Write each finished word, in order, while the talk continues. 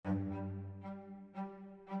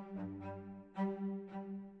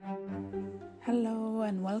Hello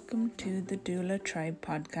and welcome to the Doula Tribe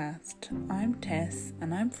podcast. I'm Tess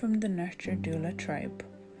and I'm from the Nurture Doula Tribe.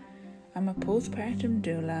 I'm a postpartum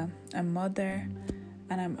doula, a mother,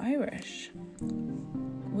 and I'm Irish.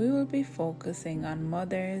 We will be focusing on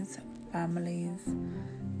mothers, families,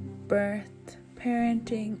 birth,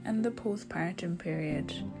 parenting, and the postpartum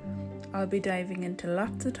period. I'll be diving into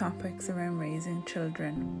lots of topics around raising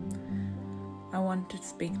children. I want to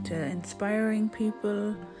speak to inspiring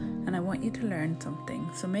people and I want you to learn something,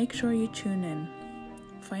 so make sure you tune in.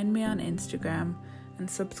 Find me on Instagram and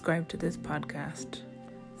subscribe to this podcast.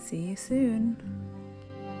 See you soon.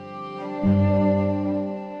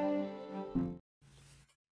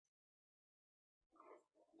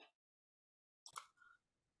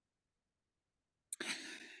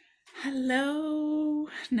 Hello,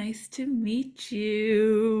 nice to meet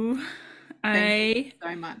you. Thank you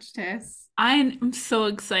so much, Tess. I'm so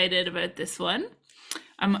excited about this one.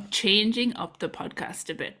 I'm changing up the podcast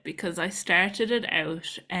a bit because I started it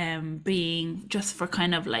out being just for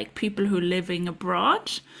kind of like people who are living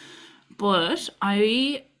abroad, but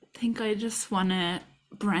I think I just want to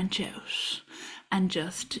branch out and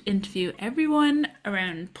just interview everyone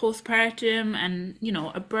around postpartum and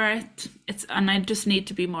a birth. And I just need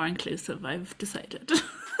to be more inclusive, I've decided.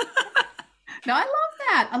 No, I love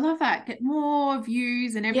that. I love that. Get more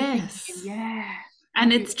views and everything. Yes. Yeah.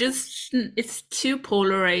 And it's too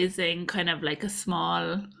polarizing, kind of like a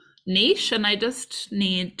small niche, and I just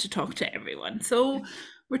need to talk to everyone. So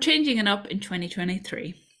we're changing it up in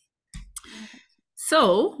 2023.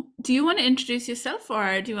 So, do you want to introduce yourself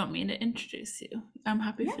or do you want me to introduce you? I'm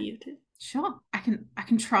happy for you to. Sure. I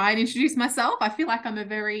can try and introduce myself. I feel like I'm a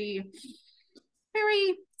very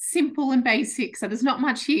simple and basic, so there's not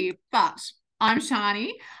much here, but I'm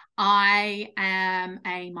Shani. I am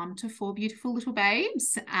a mum to 4 beautiful little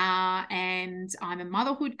babes, and I'm a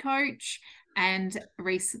motherhood coach and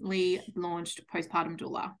recently launched Postpartum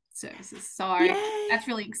Doula services. So Yay! That's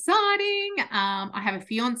really exciting. I have a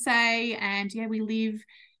fiance and we live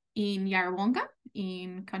in Yarrawonga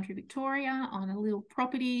in country Victoria on a little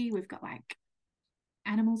property. We've got like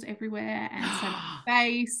animals everywhere and so much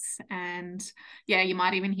space, and you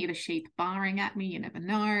might even hear the sheep barring at me, you never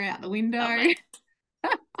know, out the window.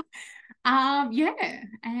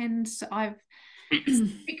 And I've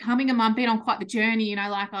becoming a mum, been on quite the journey,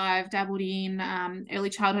 like I've dabbled in early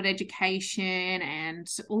childhood education and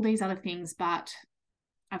all these other things, but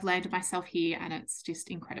I've landed myself here and it's just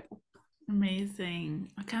incredible. Amazing.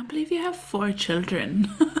 I can't believe you have 4 children.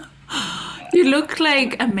 You look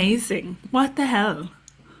like amazing. What the hell?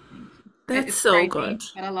 That's so crazy, good.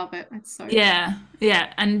 but I love it. It's so Yeah.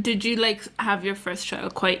 And did you have your first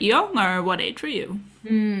child quite young, or what age were you?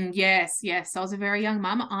 Yes. I was a very young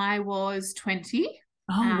mum. I was 20.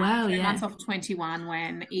 Oh, wow. 3 Yeah. months off 21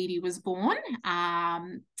 when Edie was born.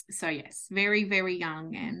 So yes, very, very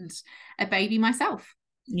young and a baby myself.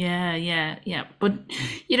 Yeah. But,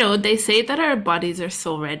 they say that our bodies are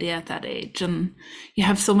so ready at that age and you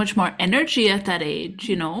have so much more energy at that age,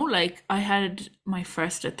 like I had my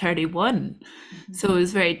first at 31. So it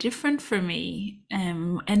was very different for me,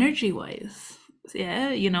 energy wise.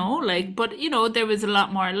 Yeah, but there was a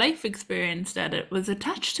lot more life experience that it was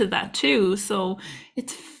attached to that too. So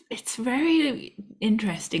it's very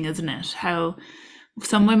interesting, isn't it? How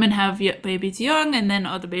some women have babies young and then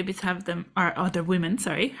other babies have them, or other women,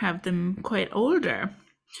 sorry, have them quite older.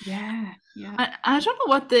 Yeah. I don't know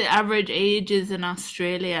what the average age is in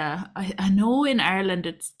Australia. I know in Ireland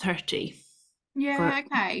it's 30.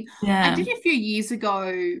 Okay. Yeah. I did a few years ago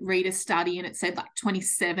read a study and it said like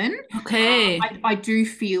 27. Okay. I do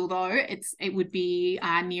feel though it would be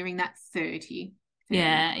nearing that 30.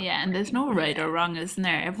 Yeah, and there's no right or wrong, isn't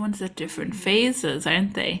there? Everyone's at different phases,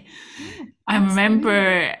 aren't they? I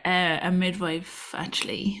remember a midwife,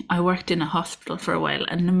 actually. I worked in a hospital for a while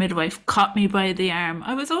and the midwife caught me by the arm.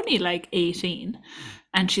 I was only like 18.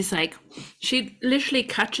 And she's like, she literally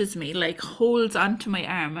catches me, like holds onto my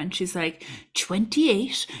arm and she's like,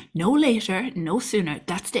 28, no later, no sooner.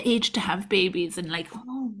 That's the age to have babies. And like,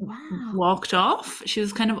 oh, wow. Walked off. She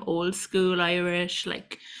was kind of old school Irish,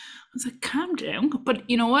 like, I was like, calm down. But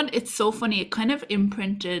you know what? It's so funny. It kind of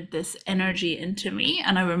imprinted this energy into me.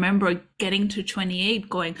 And I remember getting to 28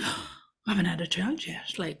 going, oh, I haven't had a child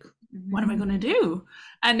yet. Like, what am I going to do?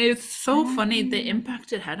 And it's so funny the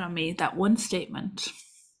impact it had on me, that one statement.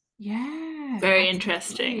 Yeah. Very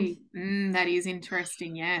interesting. That is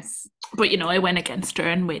interesting, yes. But, I went against her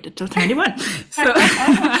and waited till 31. So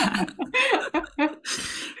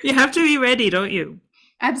you have to be ready, don't you?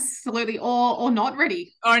 Absolutely. Or not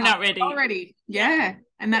ready. Or not ready. Not ready. Yeah.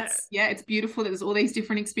 And that's, yeah, it's beautiful that there's all these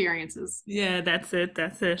different experiences. Yeah, that's it.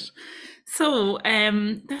 That's it. So,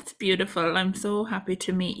 that's beautiful. I'm so happy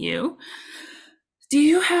to meet you. Do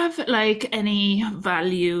you have like any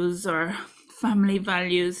values or family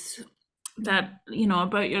values that,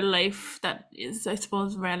 about your life that is, I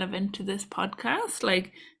suppose, relevant to this podcast?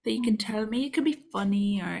 Like that you can tell me? It could be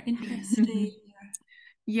funny or interesting.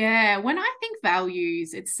 Yeah, when I think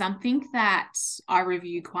values, it's something that I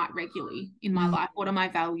review quite regularly in my Mm, life. What are my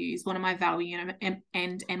values? What am I valuing?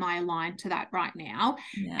 And am I aligned to that right now?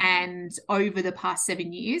 yeah. And over the past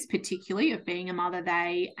 7 years, particularly of being a mother,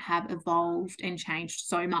 they have evolved and changed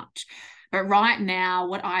so much. But right now,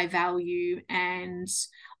 what I value, and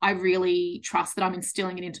I really trust that I'm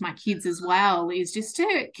instilling it into my kids as well, is just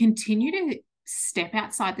to continue to step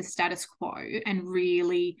outside the status quo and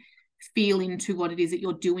really feel into what it is that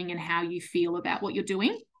you're doing and how you feel about what you're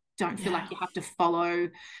doing. Don't feel Yeah. like you have to follow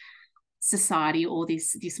society or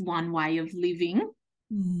this one way of living.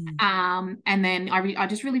 Mm, And then I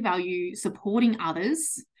just really value supporting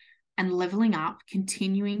others and leveling up,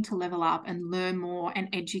 continuing to level up and learn more and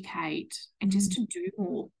educate and just mm, to do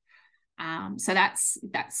more. So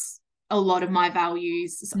that's a lot of my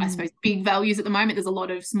values. I mm, suppose big values at the moment. There's a lot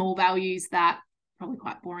of small values that probably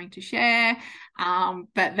quite boring to share,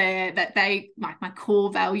 but they like my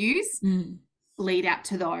core values mm. lead out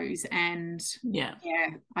to those, and Yeah. yeah,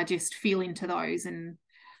 I just feel into those and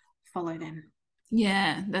follow them.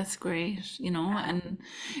 Yeah, that's great, and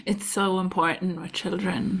it's so important with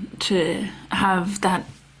children to have that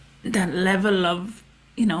level of,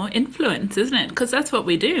 influence, isn't it? Because that's what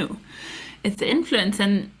we do. It's the influence,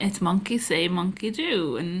 and it's monkey say, monkey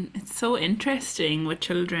do, and it's so interesting with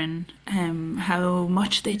children, how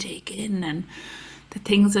much they take in and the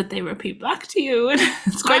things that they repeat back to you, and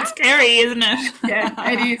it's quite scary, isn't it? Yeah,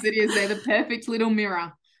 it is. It is. They're the perfect little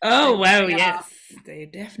mirror. They Oh wow, really are. yes, they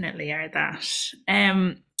definitely are that.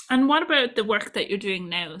 And what about the work that you're doing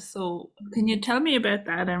now? So, can you tell me about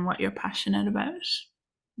that and what you're passionate about?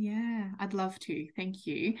 Yeah, I'd love to. Thank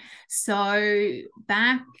you. So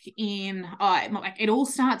back in, like it all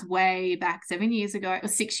starts way back 7 years ago, or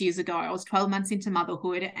 6 years ago. I was 12 months into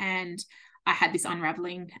motherhood and I had this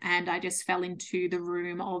unraveling, and I just fell into the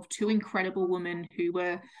room of two incredible women who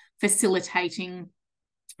were facilitating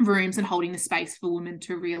rooms and holding the space for women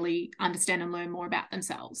to really understand and learn more about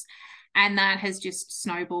themselves. And that has just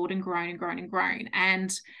snowballed and grown and grown and grown.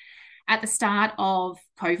 And at the start of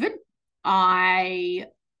COVID, I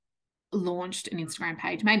launched an Instagram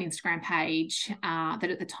page, made an Instagram page that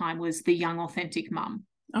at the time was The Young Authentic Mum.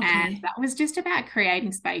 And Okay. that was just about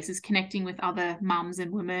creating spaces, connecting with other mums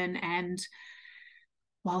and women, and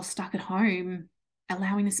while stuck at home,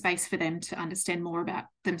 allowing a space for them to understand more about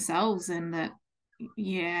themselves, and that,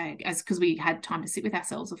 yeah, as because we had time to sit with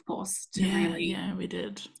ourselves, of course, to Yeah, really yeah, we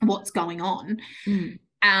did. what's going on. Mm.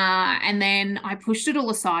 And then I pushed it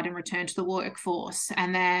all aside and returned to the workforce.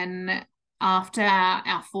 And then after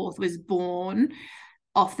our fourth was born,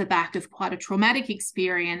 off the back of quite a traumatic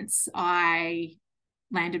experience, I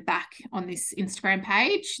landed back on this Instagram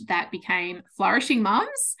page that became Flourishing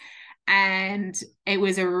Mums. And it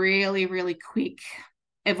was a really, really quick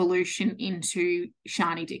evolution into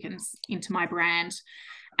Shani Dickins, into my brand.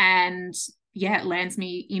 And yeah, it lands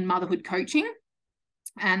me in motherhood coaching.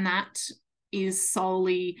 And that is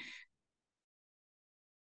solely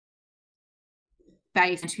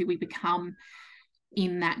based on who we become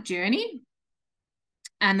in that journey.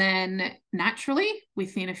 And then naturally,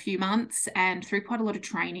 within a few months and through quite a lot of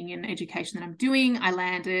training and education that I'm doing, I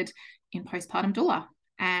landed in postpartum doula.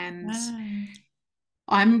 And Wow.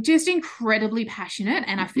 I'm just incredibly passionate.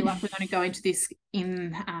 And I feel like we're going to go into this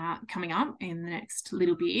in coming up in the next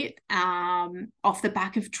little bit. Off the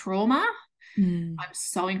back of trauma, Mm, I'm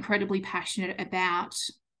so incredibly passionate about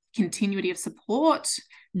continuity of support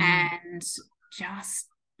mm, and just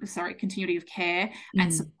continuity of care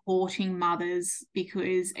and mm, supporting mothers,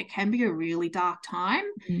 because it can be a really dark time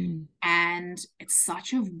mm, and it's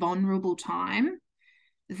such a vulnerable time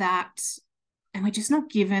that, and we're just not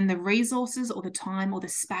given the resources or the time or the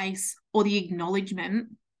space or the acknowledgement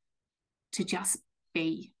to just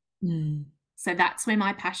be. mm. So that's where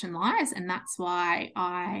my passion lies, and that's why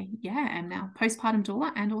I am now postpartum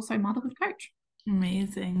doula and also motherhood coach.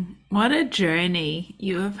 Amazing. What a journey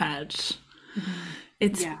you have had.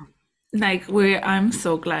 It's Yeah. like I'm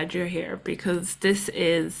so glad you're here because this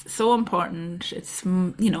is so important. It's,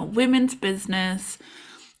 women's business.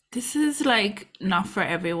 This is like not for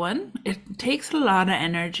everyone. It takes a lot of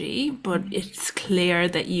energy, but it's clear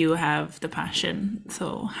that you have the passion.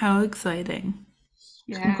 So how exciting.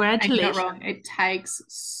 Yeah, and you're not Congratulations. wrong. It takes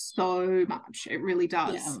so much. It really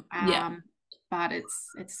does. Yeah. Yeah. but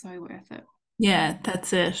it's so worth it. Yeah,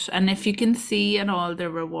 that's it. And if you can see and all the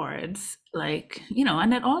rewards, like,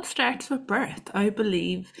 and it all starts with birth. I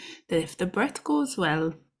believe that if the birth goes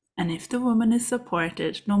well and if the woman is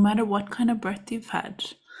supported, no matter what kind of birth you've had,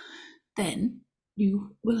 then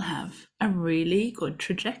you will have a really good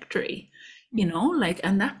trajectory, like,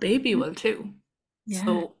 and that baby will too. Yeah.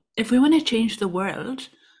 So if we want to change the world,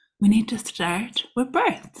 we need to start with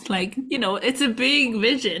birth. Like, it's a big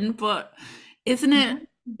vision, but isn't Yeah. it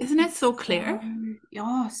isn't it so So, clear?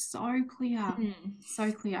 oh, so clear. Hmm.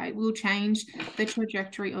 So clear. It will change the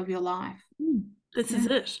trajectory of your life. This is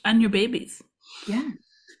Yeah. it. And your babies. Yeah.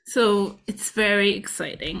 So it's very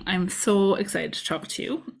exciting. I'm so excited to talk to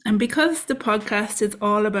you. And because the podcast is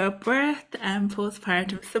all about birth and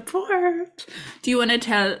postpartum support, do you want to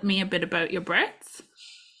tell me a bit about your births?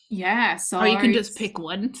 Yeah. Or you can So, just pick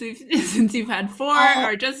one since you've had four, oh,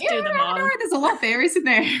 or just yeah, do them no, all. there's a lot there, isn't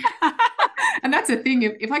there? And that's the thing.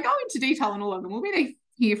 If I go into detail on all of them, we'll be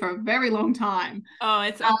here for a very long time. Oh,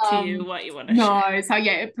 it's up to you what you want to share. No, so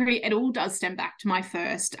yeah, it all does stem back to my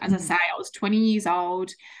first. As I say, I was 20 years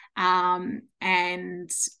old, and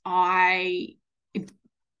I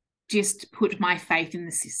just put my faith in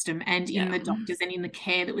the system and in the doctors and in the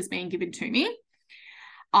care that was being given to me.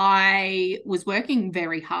 I was working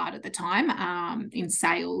very hard at the time, in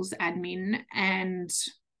sales, admin, and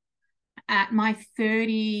at my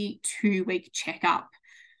 32-week checkup,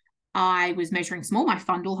 I was measuring small. My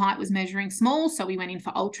fundal height was measuring small. So we went in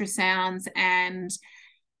for ultrasounds, and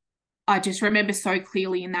I just remember so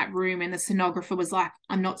clearly in that room, and the sonographer was like,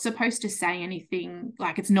 I'm not supposed to say anything.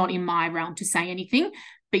 Like, it's not in my realm to say anything,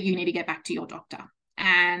 but you need to get back to your doctor.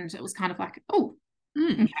 And it was kind of like, oh,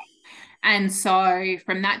 okay. And so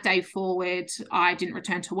from that day forward, I didn't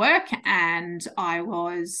return to work, and I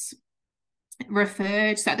was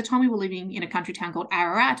referred. So at the time we were living in a country town called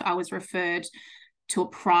Ararat, I was referred to a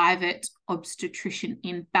private obstetrician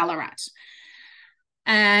in Ballarat.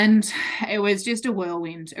 And it was just a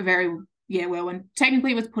whirlwind, a very, whirlwind.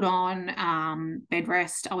 Technically, it was put on bed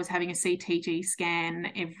rest. I was having a CTG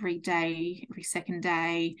scan every day, every second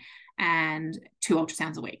day, and 2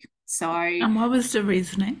 ultrasounds a week. So, And what was the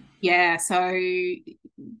reasoning? yeah, so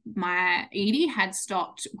my Edie had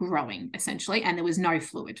stopped growing essentially, and there was no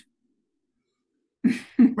fluid.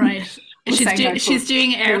 Right. We'll say no She's fluid.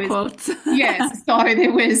 doing air quotes. Yes, so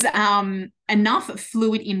there was enough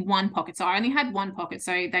fluid in one pocket. So I only had one pocket.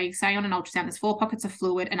 So they say on an ultrasound there's 4 pockets of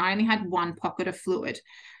fluid, and I only had one pocket of fluid.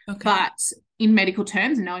 Okay. But in medical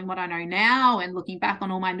terms, knowing what I know now and looking back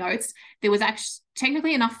on all my notes, there was actually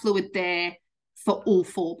technically enough fluid there for all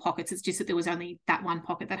 4 pockets. It's just that there was only that one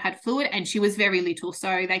pocket that had fluid, and she was very little.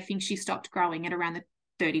 So they think she stopped growing at around the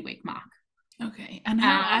 30-week mark. Okay. And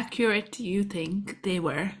how accurate do you think they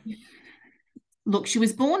were? Look, she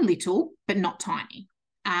was born little, but not tiny.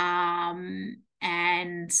 And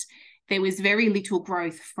there was very little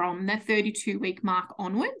growth from the 32-week mark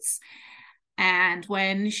onwards. And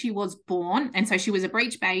when she was born, and so she was a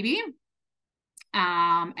breech baby,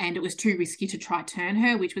 and it was too risky to try turn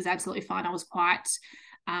her, which was absolutely fine.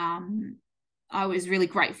 I was really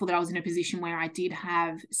grateful that I was in a position where I did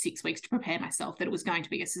have 6 weeks to prepare myself that it was going to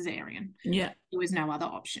be a cesarean. Yeah. There was no other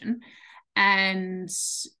option. And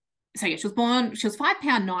so yeah, she was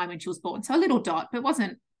 5'9" when she was born. So a little dot, but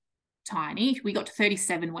wasn't tiny. We got to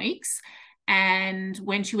 37 weeks. And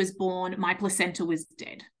when she was born, my placenta was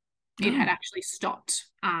dead. It had actually stopped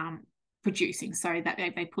producing. So that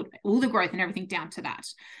they put all the growth and everything down to that.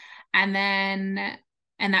 And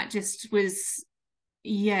that just was,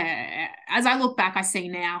 as I look back, I see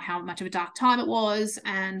now how much of a dark time it was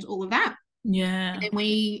and all of that. Yeah. And then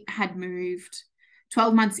we had moved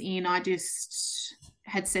 12 months in. I just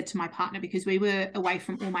had said to my partner, because we were away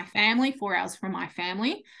from all my family, 4 hours from my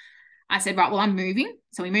family, I said, right, well, I'm moving.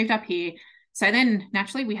 So we moved up here. So then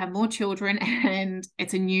naturally we have more children, and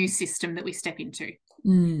it's a new system that we step into.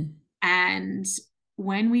 And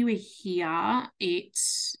when we were here,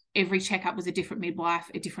 every checkup was a different midwife,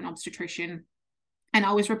 a different obstetrician. And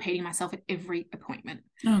I was repeating myself at every appointment.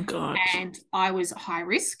 Oh, God. And I was high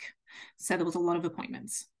risk. So there was a lot of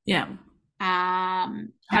appointments. Yeah.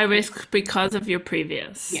 High risk because of your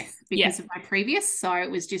previous. Yes, because of my previous. So it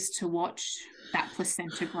was just to watch that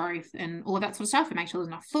placenta growth and all of that sort of stuff and make sure there's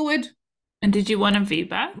enough fluid. And did you want a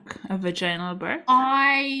VBAC, a vaginal birth?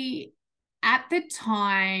 I, at the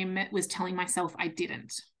time, was telling myself I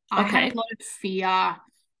didn't. I had a lot of fear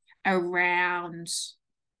around,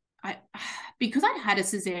 because I'd had a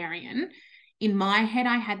cesarean. In my head,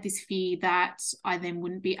 I had this fear that I then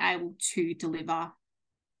wouldn't be able to deliver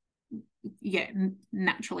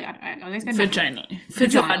naturally. I always go vaginally,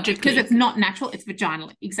 physiologically, because it's not natural, it's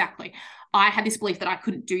vaginally. Exactly. I had this belief that I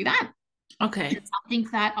couldn't do that. Okay. And something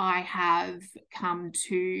that I have come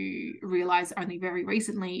to realize only very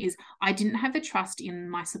recently is I didn't have the trust in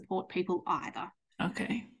my support people either.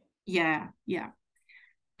 Okay. Yeah.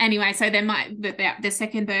 Anyway, so then the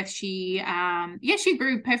second birth, she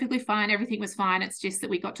grew perfectly fine. Everything was fine. It's just that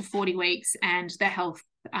we got to 40 weeks and the health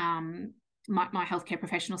my healthcare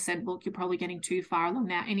professional said, look, you're probably getting too far along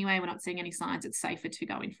now. Anyway, we're not seeing any signs. It's safer to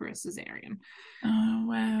go in for a cesarean. Oh,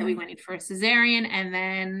 wow. So we went in for a cesarean,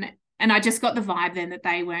 and I just got the vibe then that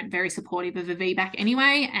they weren't very supportive of a VBAC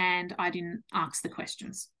anyway, and I didn't ask the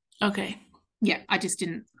questions. Okay. Yeah, I just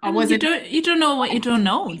didn't. I wasn't. You don't know what you don't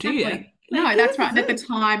know, do you? No, that's right. At the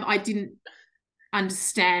time, I didn't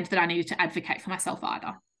understand that I needed to advocate for myself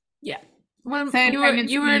either. Yeah. Well,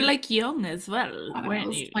 you were like young as well,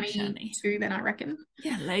 weren't you? 22 then, I reckon.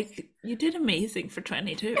 Yeah, like you did amazing for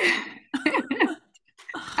 22.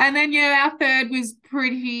 And then our third was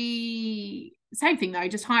pretty same thing though,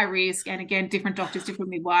 just high risk, and again, different doctors, different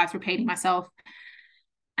midwives, repeating myself.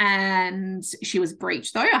 And she was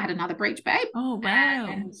breech though. I had another breech babe. Oh wow.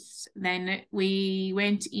 And then we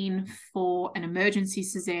went in for an emergency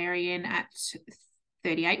cesarean at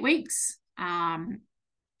 38 weeks.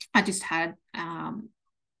 I just had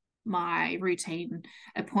my routine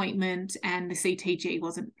appointment, and the CTG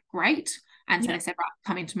wasn't great. And so they said, right,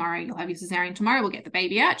 come in tomorrow, you'll have your cesarean tomorrow, we'll get the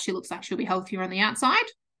baby out. She looks like she'll be healthier on the outside.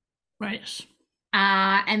 Right.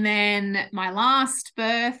 And then my last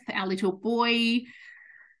birth, our little boy,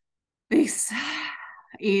 this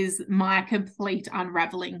is my complete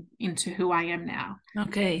unraveling into who I am now.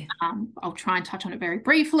 Okay. I'll try and touch on it very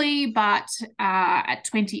briefly, but at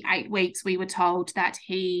 28 weeks, we were told that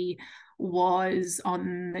he was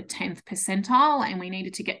on the 10th percentile and we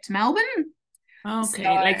needed to get to Melbourne.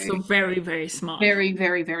 Okay, so very, very small. Very,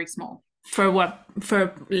 very, very small. For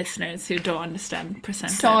listeners who don't understand percentile.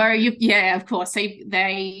 So of course. So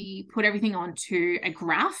they put everything onto a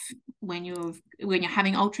graph when you're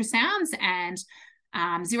having ultrasounds, and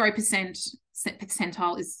 0%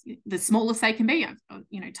 percentile is the smallest they can be,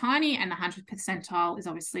 tiny, and the 100th percentile is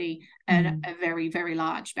obviously a very, very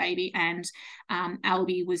large baby. And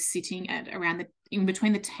Albie was sitting at around in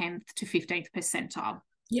between the 10th to 15th percentile.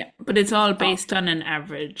 Yeah, but it's all based on an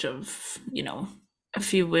average of, a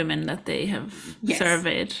few women that they have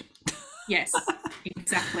surveyed. Yes,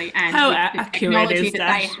 exactly. And how accurate the technology is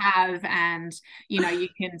that they have, and you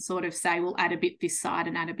can sort of say, we'll add a bit this side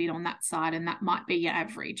and add a bit on that side, and that might be your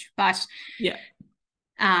average. But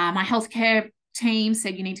my healthcare team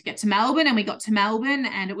said you need to get to Melbourne, and we got to Melbourne,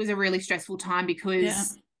 and it was a really stressful time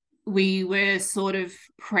because we were sort of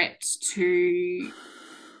prepped to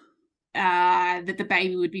that the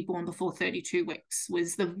baby would be born before 32 weeks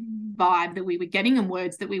was the vibe that we were getting and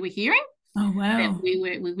words that we were hearing. Oh wow. That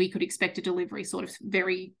we could expect a delivery sort of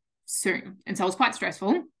very soon. And so it was quite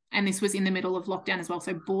stressful. And this was in the middle of lockdown as well.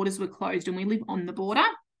 So borders were closed and we live on the border.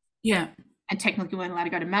 Yeah. And technically we weren't allowed to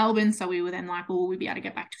go to Melbourne. So we were then like, well, we'd be able to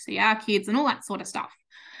get back to see our kids and all that sort of stuff.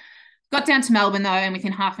 Got down to Melbourne though, and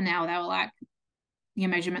within half an hour they were like, your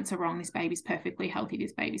measurements are wrong. This baby's perfectly healthy.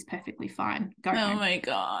 This baby's perfectly fine. Go home. Oh my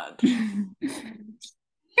God.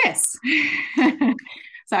 Yes.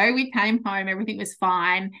 So we came home. Everything was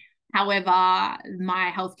fine. However, my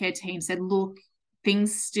healthcare team said, look,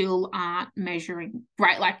 things still aren't measuring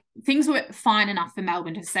right. Like things were fine enough for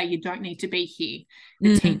Melbourne to say you don't need to be here.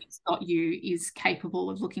 The team that's got you is capable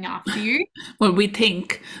of looking after you. Well, we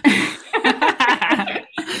think.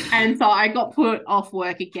 And so I got put off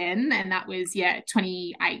work again, and that was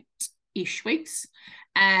 28-ish weeks,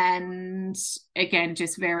 and again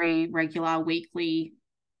just very regular weekly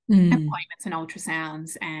appointments and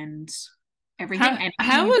ultrasounds and everything.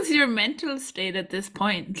 How was your mental state at this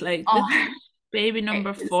point? Like baby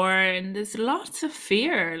number 4, and there's lots of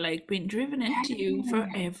fear like being driven into you for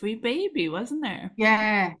every baby, wasn't there?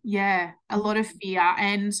 Yeah, a lot of fear.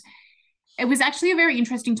 And it was actually a very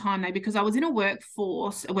interesting time though, because I was in a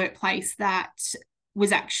workplace that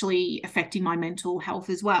was actually affecting my mental health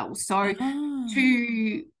as well. So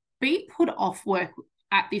to be put off work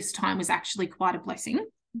at this time was actually quite a blessing.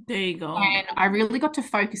 There you go. And I really got to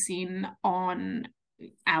focus in on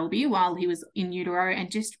Albie while he was in utero and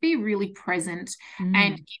just be really present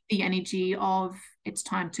and give the energy of it's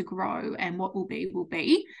time to grow and what will be will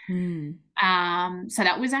be. So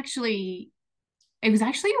that was actually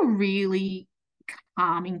a really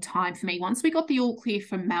calming time for me. Once we got the all clear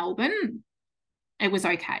from Melbourne, it was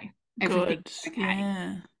okay. Everything was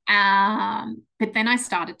okay. Yeah. But then I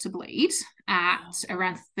started to bleed at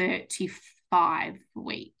around 35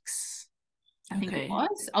 weeks. I think it Okay.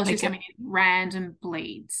 was. I was Like just having random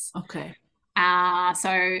bleeds. okay.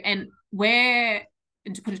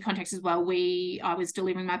 And to put into context as well, I was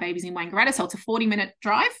delivering my babies in Wangaratta, so it's a 40-minute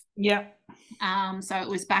drive. Yeah. So it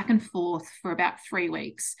was back and forth for about 3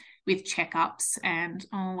 weeks with checkups and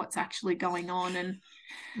what's actually going on, and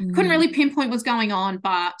couldn't really pinpoint what's going on,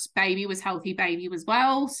 but baby was healthy, baby was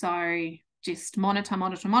well, so just monitor,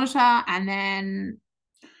 and then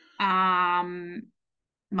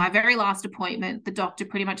my very last appointment, the doctor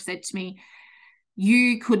pretty much said to me,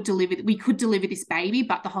 we could deliver this baby,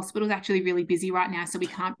 but the hospital's actually really busy right now, so we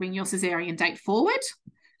can't bring your cesarean date forward.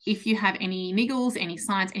 If you have any niggles, any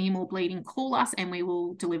signs, any more bleeding, call us and we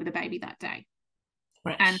will deliver the baby that day.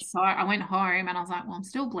 Right. And so I went home and I was like, well, I'm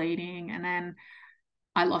still bleeding. And then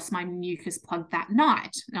I lost my mucus plug that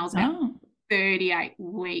night. And I was about 38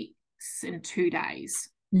 weeks and 2 days.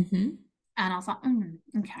 Mm-hmm. And I was like,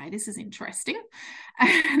 okay, this is interesting.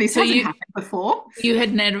 This hasn't happened before. You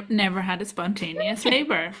had never had a spontaneous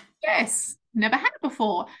labor? Yes, never had it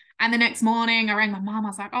before. And the next morning I rang my mum. I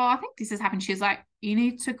was like, I think this has happened. She's like, you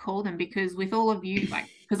need to call them, because with all of you, like,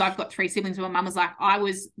 because I've got 3 siblings, and my mum was like,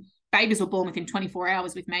 babies were born within 24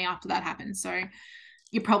 hours with me after that happened. So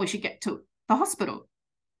you probably should get to the hospital.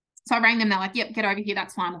 So I rang them. They're like, yep, get over here.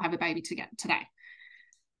 That's fine. We'll have a baby today.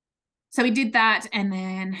 So we did that, and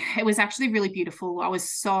then it was actually really beautiful. I was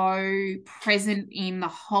so present in the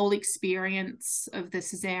whole experience of the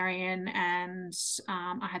cesarean, and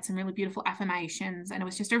I had some really beautiful affirmations, and it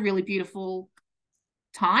was just a really beautiful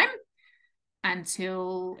time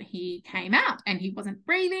until he came out, and he wasn't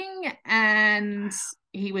breathing, and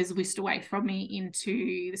he was whisked away from me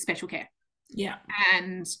into the special care. Yeah.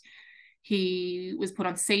 And he was put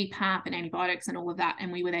on CPAP and antibiotics and all of that,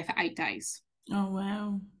 and we were there for 8 days. Oh,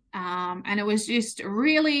 wow. And it was just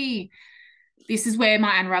really, this is where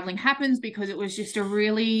my unraveling happens, because it was just a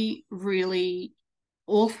really, really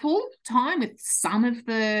awful time with some of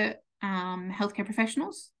the healthcare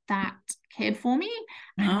professionals that cared for me.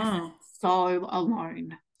 And I felt so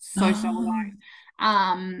alone, so alone.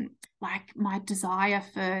 Like my desire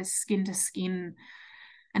for skin to skin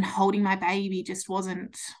and holding my baby just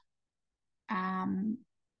wasn't, I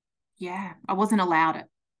wasn't allowed it.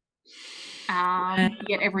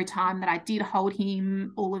 Yet every time that I did hold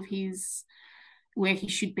him, all of his, where he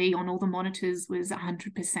should be on all the monitors, was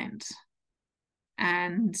 100%.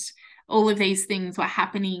 And all of these things were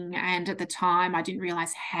happening, and at the time I didn't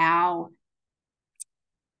realize how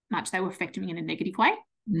much they were affecting me in a negative way.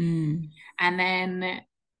 And then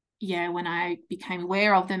when I became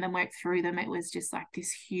aware of them and worked through them, it was just like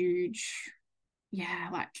this huge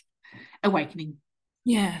awakening.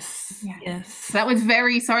 Yes. So that was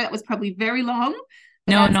that was probably very long.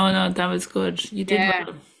 No, that was good. You did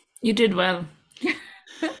well. You did well.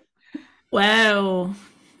 Wow.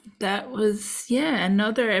 That was,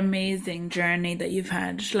 another amazing journey that you've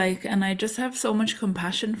had. And I just have so much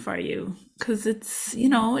compassion for you, because it's,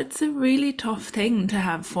 it's a really tough thing to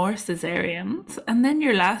have 4 cesareans. And then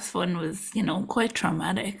your last one was, quite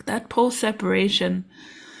traumatic. That post-separation,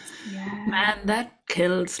 man, that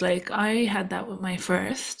kills. I had that with my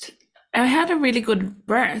first. I had a really good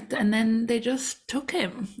birth, and then they just took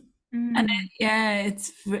him. And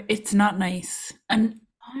it's not nice. And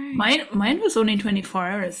mine was only 24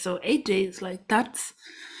 hours, so 8 days.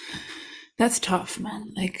 That's tough,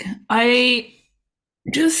 man. I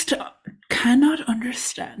just cannot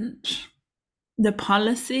understand the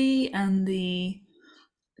policy and the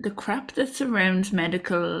crap that surrounds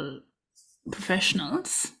medical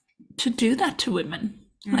professionals to do that to women.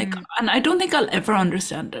 And I don't think I'll ever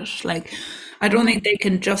understand it. I don't think they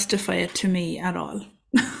can justify it to me at all.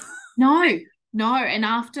 No. And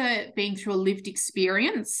after being through a lived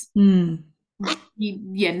experience, none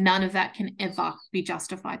of that can ever be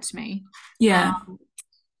justified to me. Yeah.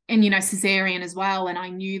 And, cesarean as well. And I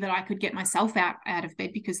knew that I could get myself out of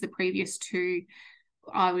bed, because the previous 2,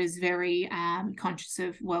 I was very conscious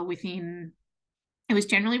of, it was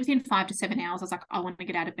generally within 5 to 7 hours. I was like, I want to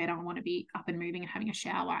get out of bed. I want to be up and moving and having a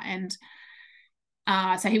shower. And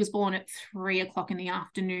so he was born at 3:00 in the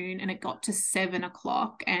afternoon, and it got to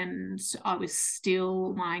 7:00, and I was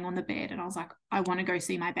still lying on the bed, and I was like, I want to go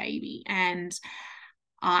see my baby. And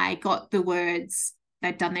I got the words,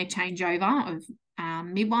 they'd done their changeover of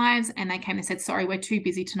midwives, and they came and said, sorry, we're too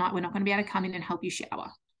busy tonight. We're not going to be able to come in and help you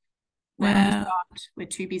shower. Wow. We're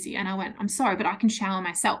too busy. And I went, I'm sorry, but I can shower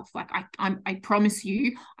myself. I promise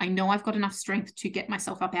you, I know I've got enough strength to get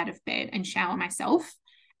myself up out of bed and shower myself,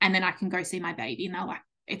 and then I can go see my baby. And they're like,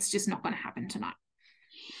 it's just not going to happen tonight.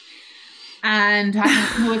 And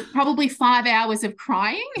it was probably 5 hours of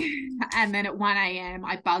crying. And then at 1 a.m.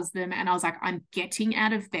 I buzzed them, and I was like, I'm getting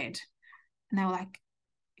out of bed. And they were like,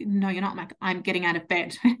 no, you're not. I'm like, I'm getting out of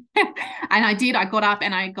bed. And I did. I got up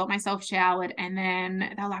and I got myself showered. And then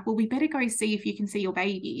they were like, well, we better go see if you can see your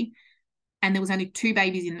baby. And there was only 2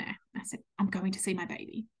 babies in there. I said, I'm going to see my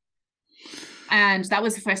baby. And that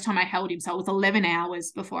was the first time I held him. So it was 11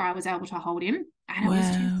 hours before I was able to hold him. And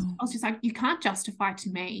Wow. I was just like, you can't justify to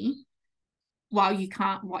me while you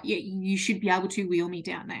can't, you should be able to wheel me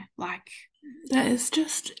down there. Like, that is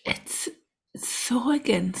just, it's so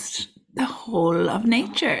against the whole of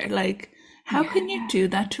nature. Like, how can you do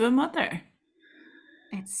that to a mother?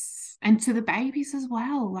 And to the babies as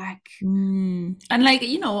well. Like, and like,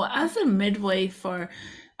 you know, as a midwife, or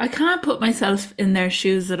I can't put myself in their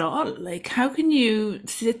shoes at all. Like, how can you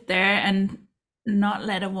sit there and not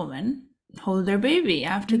let a woman hold their baby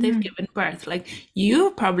after they've given birth? Like,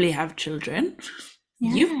 you probably have children.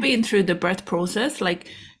 You've been through the birth process. Like,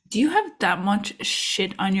 do you have that much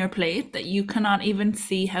shit on your plate that you cannot even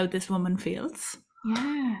see how this woman feels?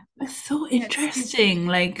 Yeah. It's so interesting.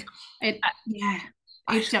 Like, it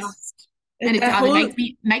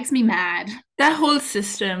makes me mad. That whole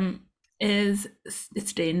system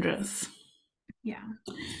it's dangerous. Yeah.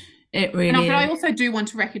 It really But I also do want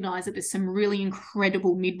to recognize that there's some really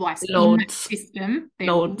incredible midwives in that system. There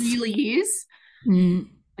really is.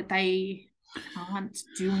 But they can't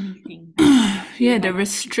do anything. Yeah, they're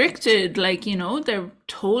restricted. Like, you know, they're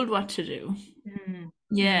told what to do.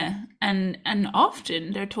 Yeah, and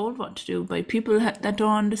often they're told what to do by people that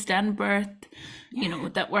don't understand birth, you know,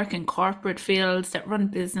 that work in corporate fields, that run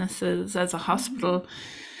businesses as a hospital,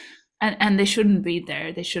 and they shouldn't be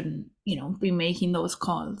there. They shouldn't, you know, be making those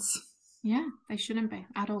calls. Yeah, they shouldn't be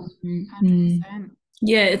at all. 100%.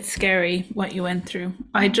 Yeah, it's scary what you went through.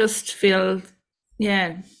 I just feel,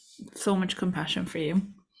 so much compassion for you.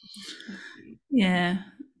 Yeah.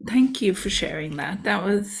 Thank you for sharing that. That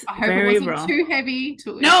was very raw. I hope it wasn't too heavy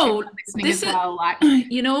to listening as well. Like,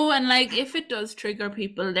 you know, and like if it does trigger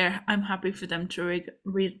people there, I'm happy for them to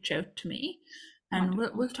reach out to me, and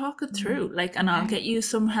we'll talk it through. Like, and I'll get you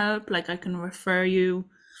some help. Like, I can refer you.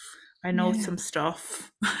 I know some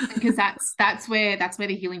stuff. Because that's where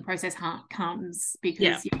the healing process comes,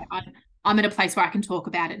 because I'm in a place where I can talk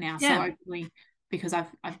about it now. So I really, because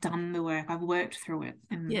I've done the work, I've worked through it,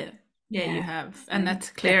 and you have, and that's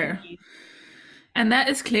clear. And that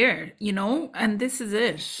is clear, you know, and this is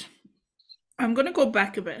it. I'm going to go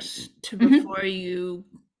back a bit to before you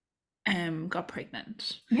got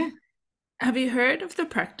pregnant. Yeah. Have you heard of the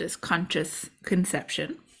practice conscious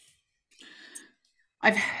conception?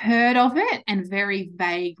 I've heard of it and very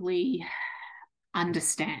vaguely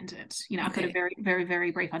understand it. You know, I've got a very, very,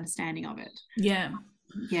 very brief understanding of it. Yeah.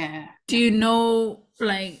 Yeah. Do you know,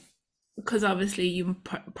 like, because obviously you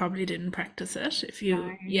probably didn't practice it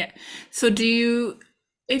so do you,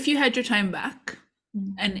 if you had your time back,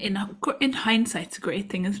 and in hindsight it's a great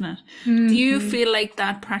thing, isn't it? Do you feel like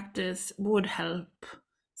that practice would help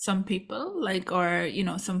some people, like, or, you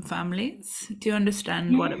know, some families? Do you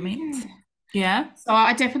understand what it means? So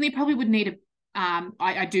I definitely probably would need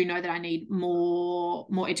I do know that I need more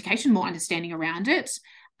education, more understanding around it.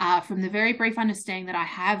 From the very brief understanding that I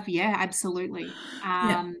have, absolutely.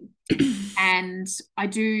 And I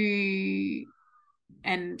do,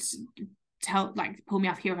 and pull me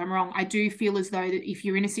off here if I'm wrong, I do feel as though that if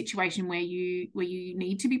you're in a situation where you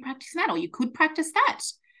need to be practicing that, or you could practice that,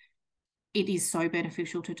 it is so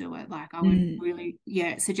beneficial to do it. Like, I would really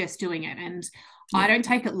suggest doing it. And I don't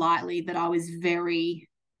take it lightly that I was very,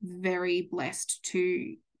 very blessed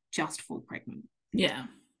to just fall pregnant.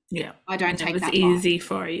 I don't take that. It was easy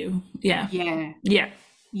for you.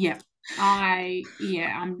 I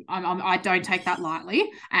don't take that lightly,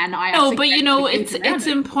 and but you know, it's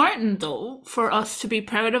important though for us to be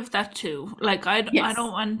proud of that too. Like, I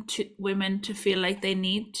don't want women to feel like they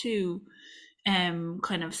need to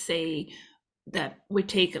kind of say that we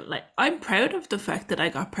take it. Like, I'm proud of the fact that I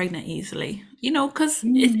got pregnant easily, you know, because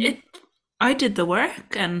I did the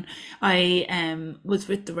work, and I was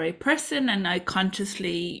with the right person, and I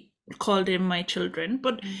consciously called in my children.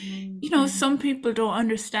 But you know, some people don't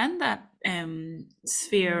understand that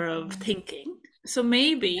sphere of thinking. So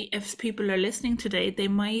maybe if people are listening today, they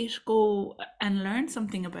might go and learn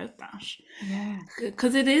something about that.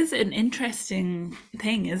 Because it is an interesting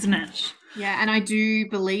thing, isn't it? And I do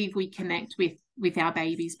believe we connect with our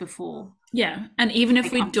babies before. And even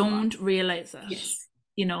if we don't realize it,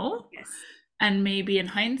 you know? And maybe in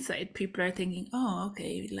hindsight, people are thinking, oh,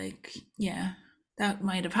 okay, like, that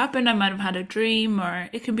might have happened. I might have had a dream, or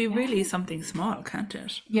it can be really something small, can't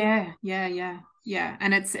it?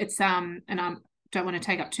 And it's and I don't want to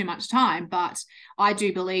take up too much time, but I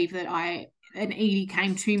do believe that an Edie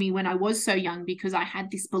came to me when I was so young, because I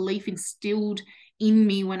had this belief instilled in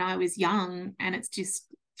me when I was young, and it's just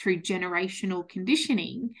through generational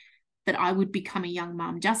conditioning that I would become a young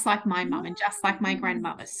mum, just like my mum and just like my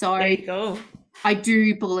grandmother. So There you go. I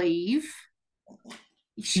do believe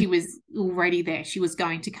she was already there. She was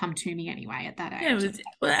going to come to me anyway at that age. Yeah, it was,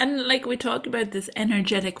 well, and like we talked about this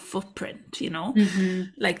energetic footprint,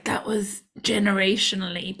 like that was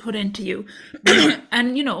generationally put into you.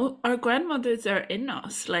 And our grandmothers are in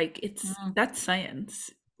us. Like that's science.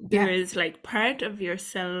 There is like part of your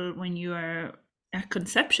cell when you are at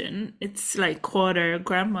conception, it's like quarter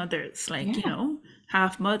grandmothers, like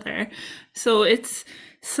half mother. So it's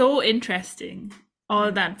so interesting,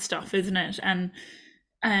 all that stuff, isn't it? And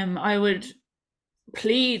I would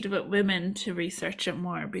plead with women to research it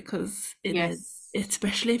more, because it is,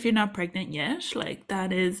 especially if you're not pregnant yet, like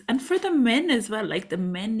that is, and for the men as well, like the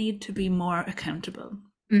men need to be more accountable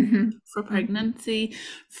for pregnancy,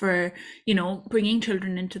 for bringing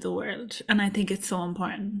children into the world. And I think it's so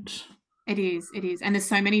important. It is. And there's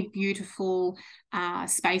so many beautiful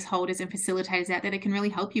space holders and facilitators out there that can really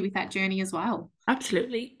help you with that journey as well.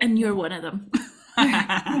 Absolutely. And you're one of them.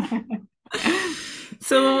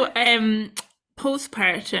 So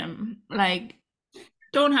postpartum, like,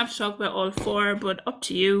 don't have to talk about all four, but up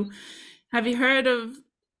to you. Have you heard of,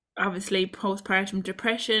 obviously, postpartum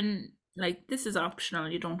depression? Like, this is optional.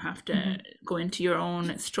 You don't have to go into your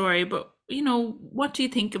own story, but what do you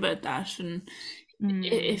think about that? And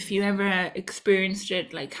if you ever experienced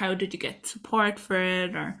it, like, how did you get support for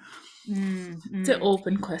it? Or it's an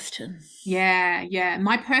open question. Yeah.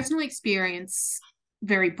 My personal experience,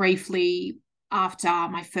 very briefly, after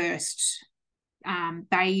my first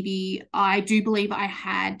baby, I do believe I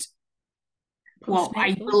had,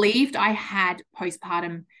 I believed I had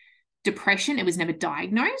postpartum depression. It was never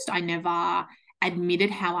diagnosed. I never admitted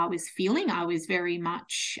how I was feeling. I was very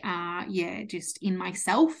much, just in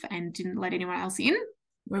myself and didn't let anyone else in.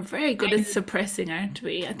 We're very good at suppressing, aren't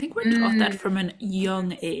we? I think we're taught that from a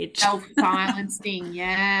young age. Self-silencing,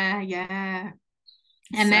 yeah.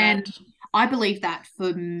 And then I believe that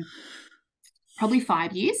for probably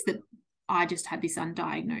 5 years that I just had this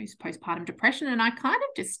undiagnosed postpartum depression, and I kind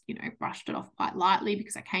of just, brushed it off quite lightly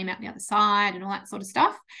because I came out the other side and all that sort of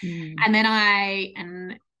stuff. And then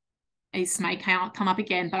and this may come up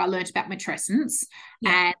again, but I learned about matrescence,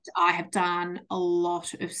 and I have done a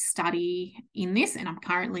lot of study in this, and I'm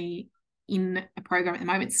currently in a program at the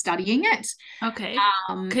moment studying it. Okay.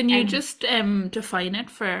 Can you just define it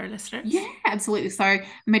for our listeners? Yeah, absolutely. So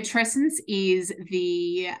matrescence is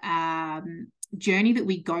the journey that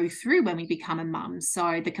we go through when we become a mum.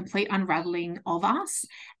 So the complete unraveling of us,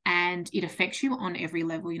 and it affects you on every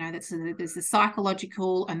level. There's the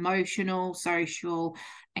psychological, emotional, social,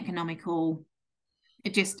 economical.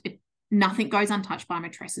 Nothing goes untouched by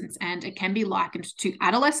matrescence, and it can be likened to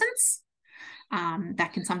adolescence.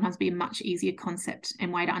 That can sometimes be a much easier concept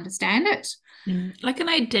and way to understand it. Like an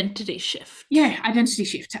identity shift. Yeah, identity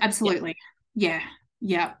shift. Absolutely. Yeah.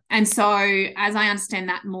 And so as I understand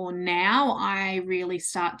that more now, I really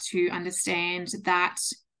start to understand that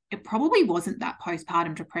it probably wasn't that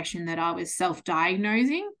postpartum depression that I was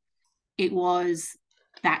self-diagnosing. It was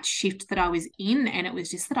that shift that I was in, and it was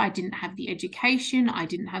just that I didn't have the education, I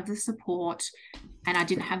didn't have the support, and I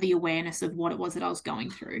didn't have the awareness of what it was that I was going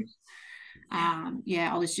through. I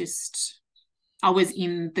was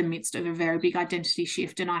in the midst of a very big identity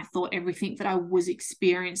shift, and I thought everything that I was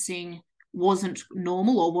experiencing wasn't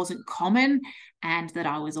normal or wasn't common, and that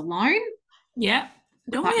I was alone. Yeah.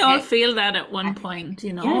 Don't we all feel that at one point,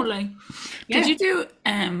 Did you do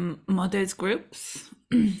mothers groups?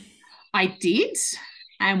 I did.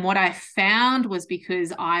 And what I found was,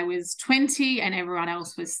 because I was 20 and everyone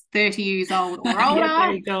else was 30 years old or older.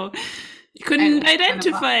 There you go. You couldn't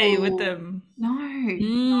identify with them.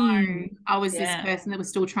 No. I was this person that was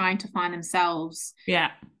still trying to find themselves.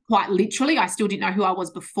 Yeah. Quite literally. I still didn't know who I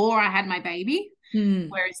was before I had my baby.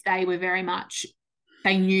 Whereas they were very much,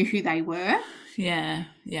 they knew who they were. Yeah.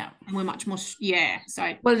 And we're much more,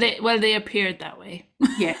 So they appeared that way.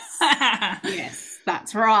 Yes. Yes.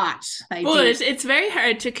 That's right. It's very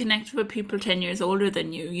hard to connect with people 10 years older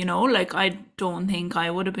than you, like I don't think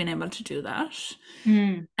I would have been able to do that.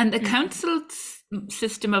 And the council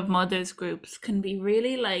system of mothers groups can be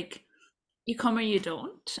really like, you come or you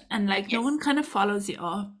don't, and like no one kind of follows you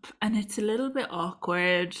up, and it's a little bit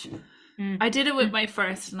awkward. I did it with my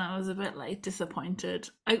first, and I was a bit like disappointed.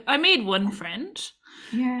 I made one friend,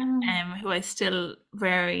 who I still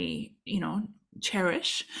very,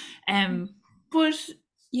 cherish. But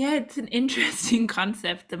it's an interesting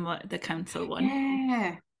concept, the council one.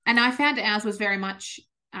 Yeah. And I found ours was very much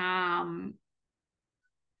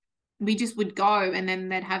we just would go, and then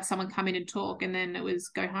they'd have someone come in and talk, and then it was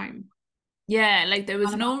go home. Yeah, like there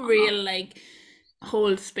was no real like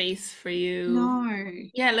whole space for you. No.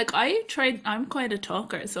 Yeah, like I'm quite a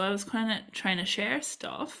talker, so I was kind of trying to share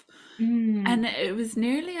stuff. Mm. And it was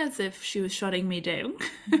nearly as if she was shutting me down.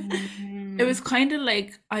 It was Mm. kind of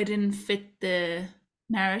like I didn't fit the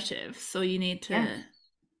narrative, so you need Yeah.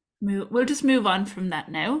 to we'll just move on from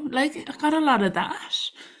that now. Like I got a lot of that.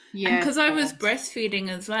 And Yeah, because of I was course. breastfeeding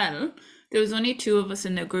as well, there was only two of us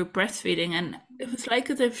in the group breastfeeding, and it was like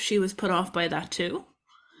as if she was put off by that too.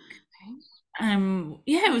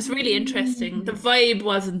 Yeah, it was really interesting. The Mm. vibe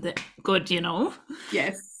wasn't good,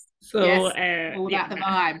 Yes. So Yes. All yeah. about the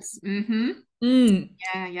vibes. Mm-hmm. Mm,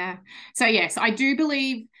 Yeah, yeah. So yes, I do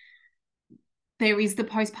believe there is the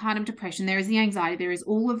postpartum depression, there is the anxiety, there is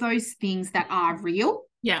all of those things that are real.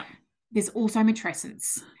 yeah, There's also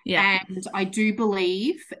matrescence. yeah, And I do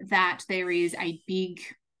believe that there is a big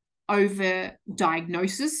over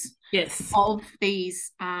diagnosis yes, of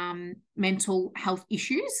these mental health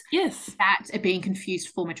issues yes. that are being confused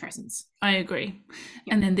for matrescence. I agree.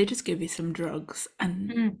 Yeah. And then they just give you some drugs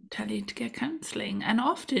and Mm. tell you to get counseling. And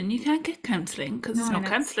often you can't get counseling because there's No, no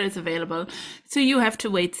counselors available. So you have to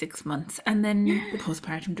wait 6 months and then the yeah,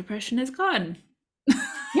 postpartum depression is gone.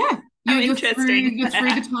 yeah. How You're through interesting.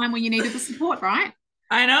 the time when you needed the support, right?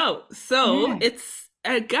 I know. So Yeah, it's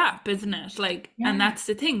a gap, isn't it? Like, and yeah. that's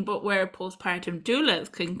the thing. But where postpartum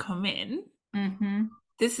doulas can come in, Mm-hmm.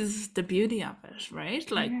 this is the beauty of it, right?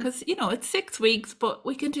 Like, Yeah. because, it's 6 weeks, but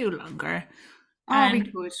we can do longer. Oh, And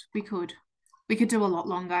we could do a lot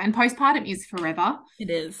longer. And postpartum is forever. it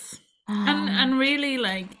is. And Um, and really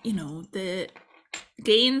like, the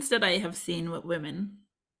gains that I have seen with women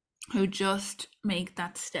who just make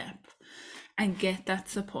that step and get that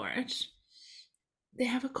support, they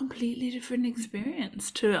have a completely different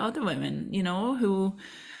experience to other women, who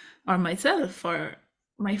or myself or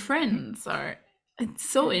my friends or it's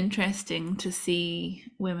so interesting to see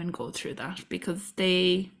women go through that because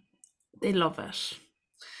they love it.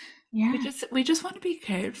 We yeah. just we just want to be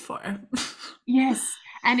cared for. Yes.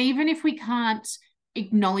 And even if we can't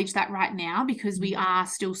acknowledge that right now, because we are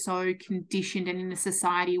still so conditioned and in a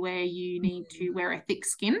society where you need to wear a thick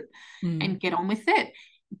skin Mm. and get on with it,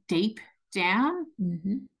 deep down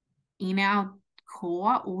Mm-hmm. in our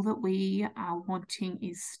core, all that we are wanting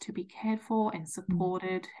is to be cared for and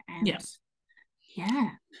supported. Yeah. And yeah.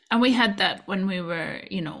 And we had that when we were,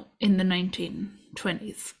 in the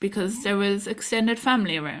 1920s because there was extended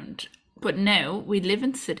family around. But now we live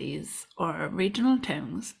in cities or regional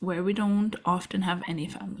towns where we don't often have any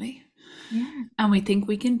family. Yeah. And we think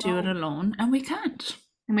we can do it Oh. alone and we can't.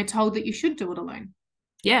 And we're told that you should do it alone.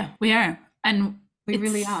 Yeah, we are. And We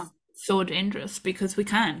really it's are. so dangerous because we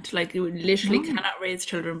can't. Like, we literally No. cannot raise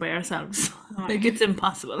children by ourselves. No. Like, it's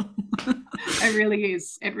impossible. It really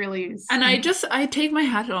is. It really is. And I take my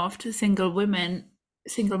hat off to single women,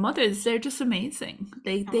 single mothers. They're just amazing.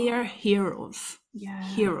 They are heroes. Yeah.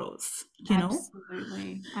 Heroes,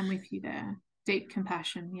 Absolutely. I'm with you there. Deep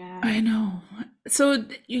compassion. Yeah. I know. So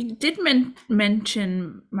you did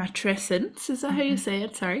mention matrescence. Is that how you say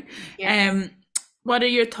it? Sorry. Yes. What are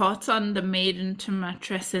your thoughts on the maiden to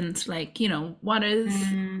matrescence? Like, what is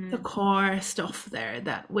the core stuff there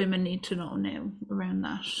that women need to know now around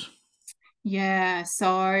that? Yeah, so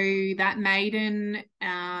that maiden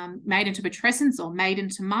to matrescence or maiden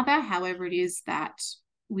to mother, however it is that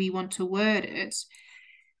we want to word it,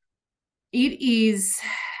 it is,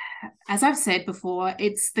 as I've said before,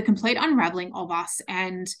 it's the complete unraveling of us,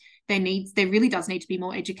 and there really does need to be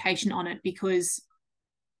more education on it because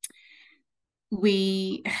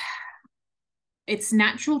it's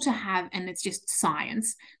natural to have, and it's just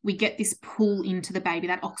science. We get this pull into the baby,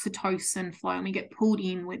 that oxytocin flow, and we get pulled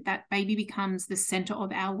in with that baby becomes the center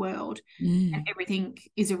of our world, and everything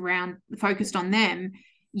is focused on them.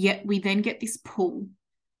 Yet we then get this pull.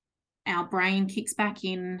 Our brain kicks back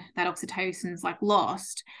in, that oxytocin's like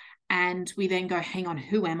lost, and we then go, hang on,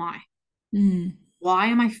 who am I? Why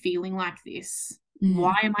am I feeling like this?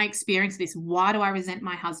 Why am I experiencing this? Why do I resent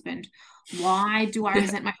my husband? Why do I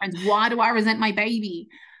resent my friends? Why do I resent my baby?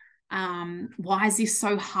 Why is this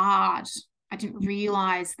so hard? I didn't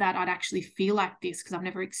realize that I'd actually feel like this because I've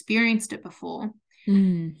never experienced it before.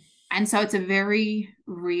 And so it's a very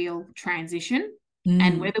real transition.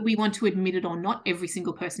 And whether we want to admit it or not, every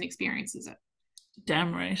single person experiences it.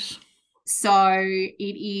 Damn right. So it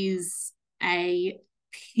is a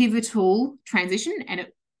pivotal transition, and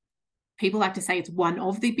people like to say it's one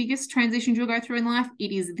of the biggest transitions you'll go through in life.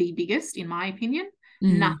 It is the biggest, in my opinion.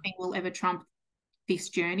 Nothing will ever trump this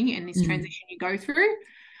journey and this transition you go through.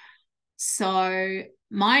 So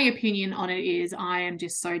my opinion on it is I am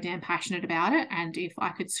just so damn passionate about it. And if I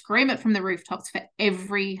could scream it from the rooftops for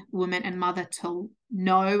every woman and mother to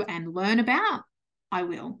know and learn about, I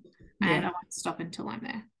will. Yeah. And I won't stop until I'm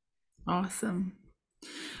there. Awesome.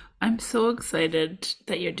 I'm so excited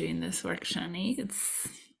that you're doing this work, Shani. It's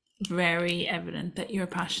very evident that you're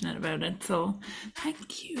passionate about it. So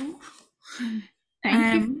thank you.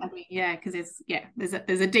 Thank you for me. Yeah, because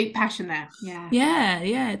there's a deep passion there. Yeah.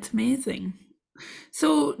 Yeah, it's amazing.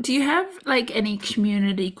 So do you have like any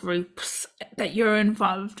community groups that you're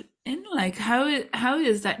involved in? Like how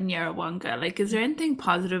is that in Yarrawonga? Like is there anything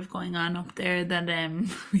positive going on up there that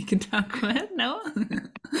we can talk about? No?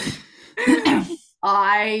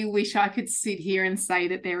 I wish I could sit here and say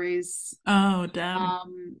that there is. Oh,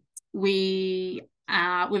 damn. We've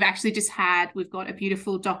actually we've got a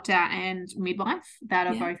beautiful doctor and midwife that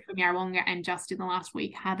are both from Yarrawonga, and just in the last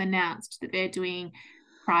week have announced that they're doing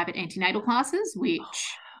private antenatal classes,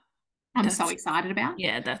 which I'm so excited about.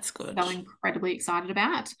 Yeah, that's good. So incredibly excited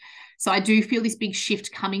about. So I do feel this big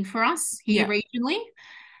shift coming for us here regionally.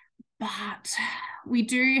 But we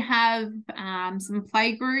do have some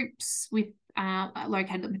play groups with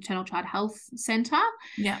located at the Maternal Child Health Centre.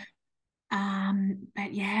 Yeah.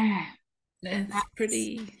 But yeah, that's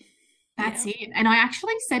it. And I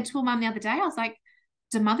actually said to a mum the other day, I was like,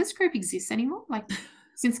 do mothers group exist anymore? Like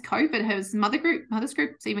since COVID, has mothers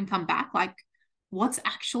groups even come back? Like what's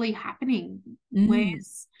actually happening?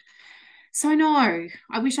 So no,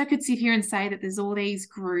 I wish I could sit here and say that there's all these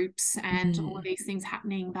groups and all of these things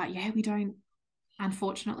happening, but yeah, we don't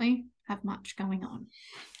unfortunately have much going on.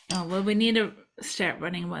 Oh, well, we need to start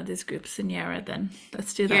running one of these groups in Yarra then.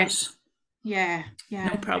 Let's do that. Yes. Yeah.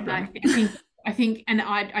 No problem. I think, and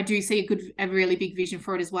I do see a really big vision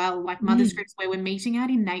for it as well. Like mothers groups where we're meeting out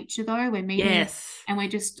in nature though. We're meeting and we're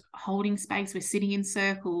just holding space. We're sitting in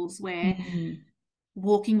circles. We're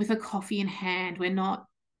walking with a coffee in hand. We're not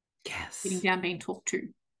sitting down being talked to.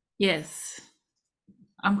 Yes.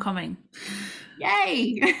 I'm coming.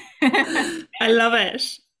 Yay. I love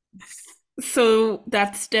it. So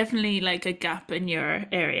that's definitely like a gap in your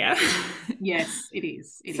area. Yes, it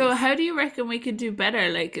is. So how do you reckon we could do better?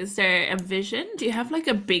 Like, is there a vision? Do you have like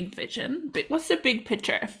a big vision? What's the big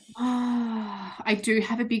picture? Oh, I do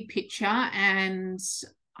have a big picture, and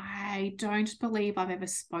I don't believe I've ever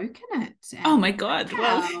spoken it. Oh my God.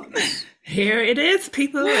 Well, here it is,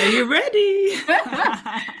 people. Are you ready?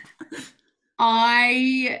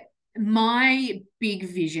 My big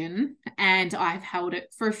vision, and I've held it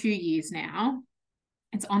for a few years now,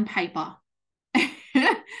 it's on paper.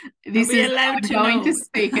 This is I'm going to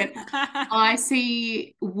speak it. I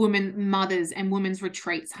see mothers and women's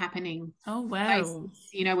retreats happening. Oh wow.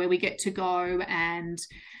 Places, where we get to go and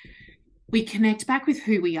we connect back with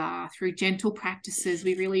who we are through gentle practices.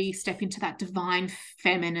 We really step into that divine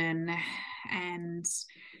feminine and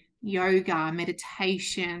yoga,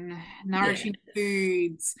 meditation, nourishing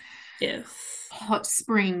foods, hot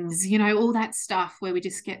springs, all that stuff where we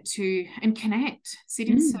just get to and connect, sit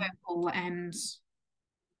in circle and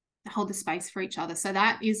hold the space for each other. So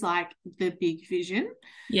that is like the big vision.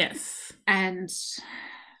 Yes. And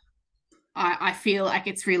I feel like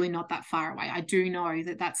it's really not that far away. I do know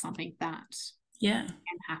that that's something that can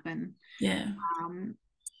happen. Yeah.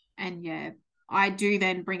 And I do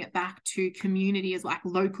then bring it back to community as like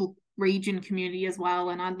local region community as well.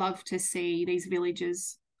 And I'd love to see these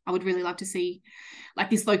villages. I would really love to see like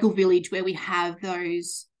this local village where we have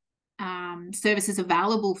those services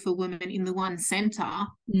available for women in the one centre.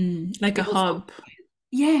 Like a hub.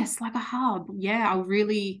 Yes, like a hub. Yeah, I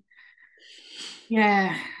really,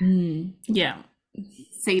 see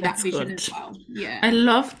that vision good. As well. Yeah. I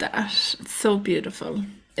love that. It's so beautiful.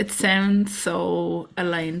 It sounds so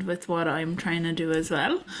aligned with what I'm trying to do as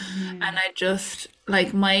well. And I just,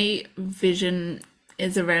 like, my vision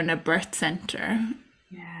is around a birth center.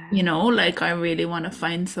 Yeah. Like I really want to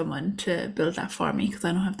find someone to build that for me because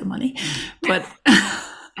I don't have the money. But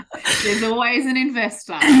there's always an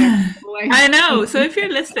investor. I know. So if you're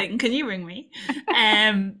listening, can you ring me?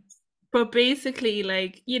 But basically,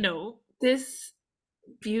 like, this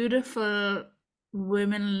beautiful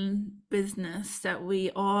women business that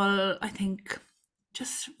we all, I think,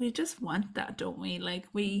 we just want that, don't we? Like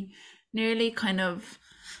we nearly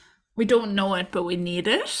we don't know it, but we need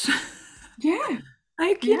it. Yeah.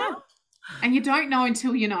 Like, and you don't know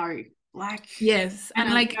until you know. Like, yes.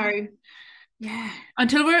 And like,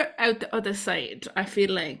 until we're out the other side, I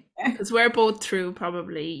feel like, because we're both through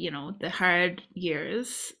probably, the hard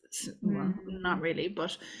years. Well, not really,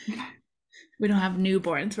 but we don't have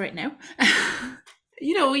newborns right now.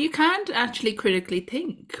 you know, you can't actually critically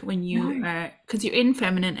think when you No. are, because you're in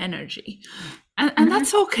feminine energy. And Hmm.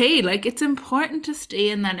 that's okay. Like, it's important to stay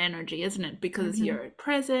in that energy, isn't it? Because Hmm. you're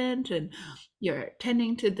present and you're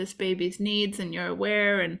tending to this baby's needs and you're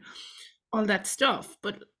aware and all that stuff.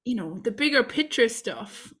 But, you know, the bigger picture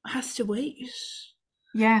stuff has to wait.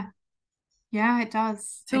 Yeah. Yeah, it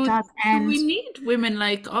does. It So, does. so we And need women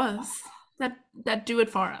like us that do it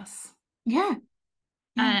for us yeah,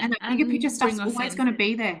 yeah. And that bigger picture and stuff's bring us always in. going to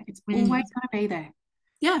be there. It's always Mm. going to be there.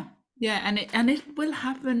 Yeah, yeah, and it will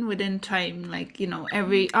happen within time. Like, you know,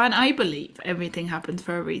 and I believe everything happens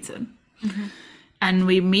for a reason, Hmm. and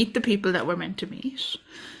we meet the people that we're meant to meet.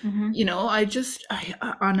 Hmm. You know, I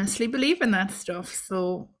honestly believe in that stuff.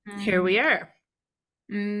 So here Mm. we are.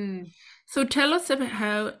 Mm. So tell us about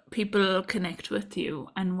how people connect with you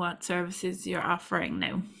and what services you're offering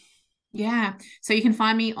now. Yeah. So you can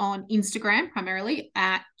find me on Instagram primarily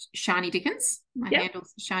at Shani Dickins. My Yep.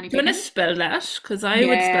 handle's Shani Do you want to Dickins. spell that? Because I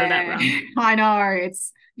would spell that Yeah, wrong. I know.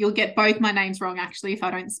 You'll get both my names wrong actually if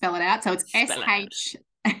I don't spell it out. So it's S Spell it out. H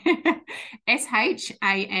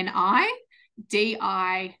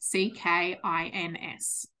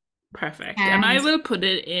SHANIDICKINS. Perfect. And I And will put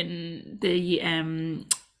it in the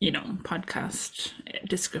you know, podcast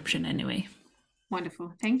description anyway.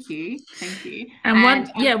 wonderful. Thank you. Thank you. And And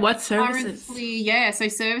what services? currently, yeah, so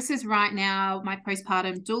services right now, my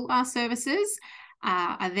postpartum doula services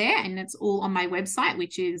are there, and it's all on my website,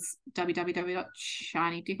 which is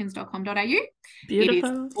www.shinydickens.com.au. It is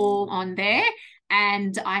Beautiful. all on there.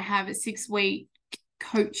 And I have a 6-week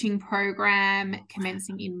coaching program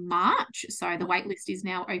commencing in March. So the wait list is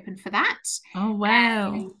now open for that. Oh,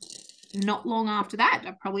 wow. And not long after that,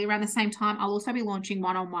 probably around the same time, I'll also be launching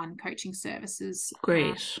one-on-one coaching services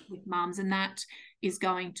Great. with mums, and that is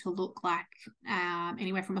going to look like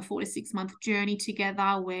anywhere from a 4 to 6 month journey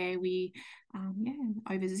together, where we,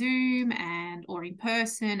 over Zoom and or in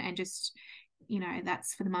person, and just, you know,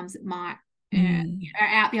 that's for the mums that might are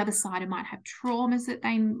out the other side and might have traumas that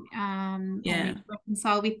they need to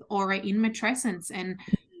reconcile with, or are in matrescence and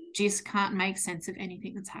just can't make sense of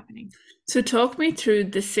anything that's happening. So talk me through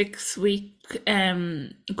the 6 week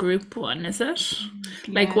group one, is it?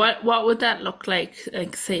 Like, Yeah. what would that look like?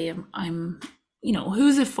 Like, say I'm you know,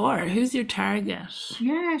 who's it for? Who's your target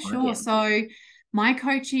Yeah, sure. audience? So my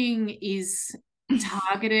coaching is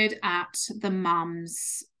targeted at the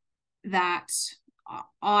mums that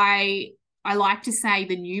I like to say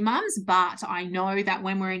the new mums, but I know that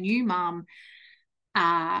when we're a new mum,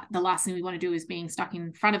 the last thing we want to do is being stuck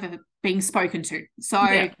in front of her, being spoken to. So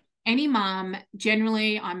Yeah. any mum,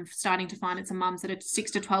 generally, I'm starting to find it's a mums that are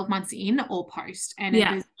 6 to 12 months in or post, and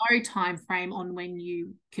Yeah. there's no time frame on when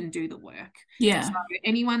you can do the work. Yeah. So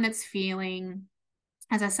anyone that's feeling,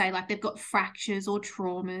 as I say, like they've got fractures or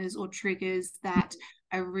traumas or triggers that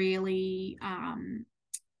are really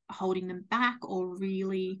holding them back or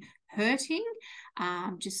really hurting,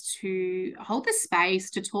 just to hold the space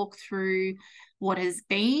to talk through what has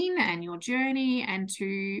been and your journey, and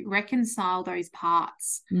to reconcile those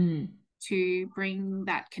parts, to bring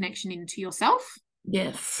that connection into yourself.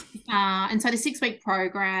 Yes. And so the 6-week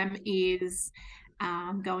program is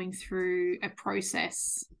going through a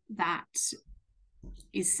process that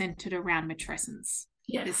is centered around matrescence.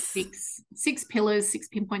 Yes. There's six pillars, 6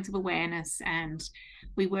 pinpoints of awareness, and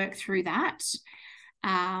we work through that.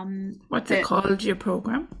 What's it called, your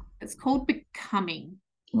program? It's called Becoming.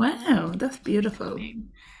 Wow, that's beautiful.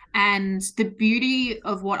 And the beauty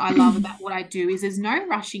of what I love about what I do is there's no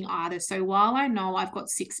rushing either. So while I know I've got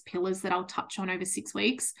 6 pillars that I'll touch on over 6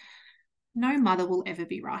 weeks, no mother will ever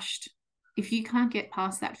be rushed. If you can't get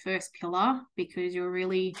past that first pillar because you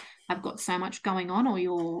really have got so much going on, or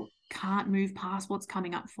you can't move past what's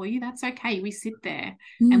coming up for you, that's okay. We sit there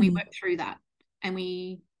and we work through that, and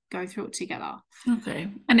we go through it together. Okay.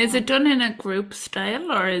 And is it done in a group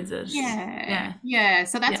style, or is it? Yeah.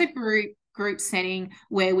 So that's a group setting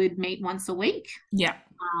where we'd meet once a week. Yeah.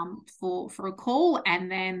 For a call, and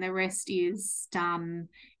then the rest is done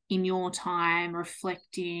in your time,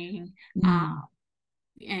 reflecting,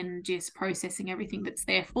 and just processing everything that's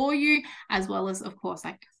there for you, as well as, of course,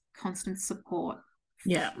 like constant support.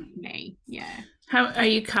 Me. Yeah. How are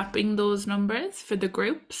you capping those numbers for the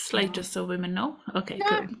groups? Like, just so women know? Okay,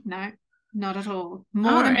 cool. No, not at all.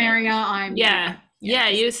 More the merrier.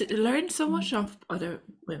 You learn so much of other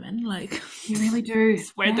women. Like, you really do. It's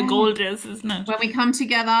where the gold is, isn't it? When we come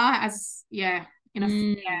together as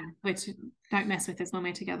don't mess with us when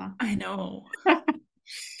we're together. I know.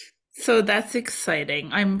 So that's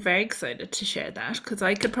exciting. I'm very excited to share that, because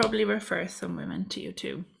I could probably refer some women to you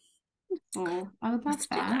too. Oh, I would love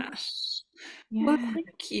that. Well, Yeah.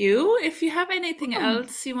 thank you. If you have anything Oh.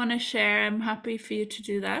 else you want to share, I'm happy for you to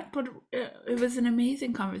do that. But it was an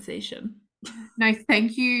amazing conversation. No,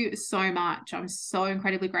 thank you so much. I'm so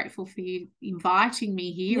incredibly grateful for you inviting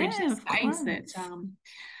me here into Yeah, this of space that course.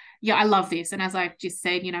 yeah, I love this. And as I've just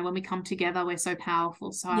said, when we come together, we're so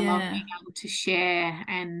powerful. So I love Yeah, being able to share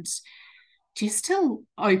and just to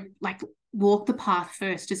like walk the path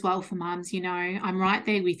first as well for mums. I'm right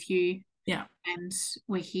there with you yeah, and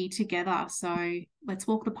we're here together. So let's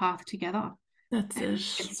walk the path together. that's And it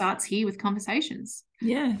it. starts here with conversations.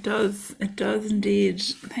 Yeah, it does. It does indeed.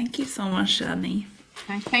 Thank you so much, Shani.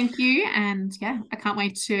 Okay, thank you. And yeah, I can't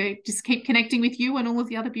wait to just keep connecting with you and all of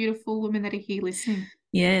the other beautiful women that are here listening.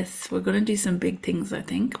 Yes, we're going to do some big things, I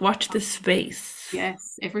think. Watch this space.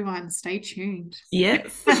 Yes, everyone, stay tuned.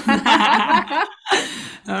 Yes. All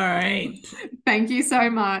right. Thank you so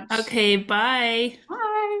much. Okay, bye.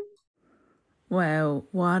 Bye. Wow,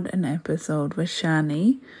 what an episode with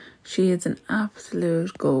Shani. She is an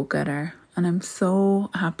absolute go-getter, and I'm so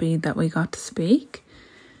happy that we got to speak.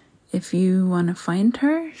 If you want to find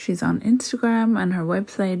her, she's on Instagram, and her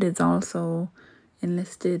website is also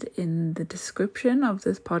enlisted in the description of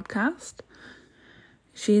this podcast.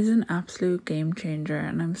 She's an absolute game changer,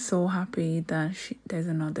 and I'm so happy that there's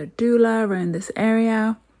another doula around this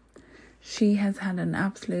area. She has had an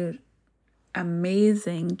absolute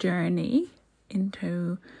amazing journey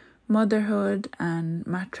into motherhood and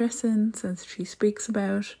matrescence, as she speaks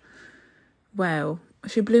about. Wow,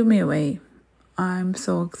 she blew me away. I'm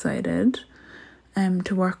so excited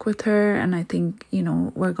to work with her, and I think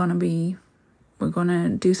we're gonna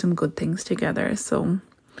do some good things together. So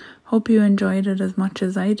hope you enjoyed it as much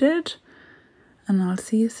as I did, and I'll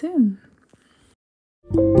see you soon.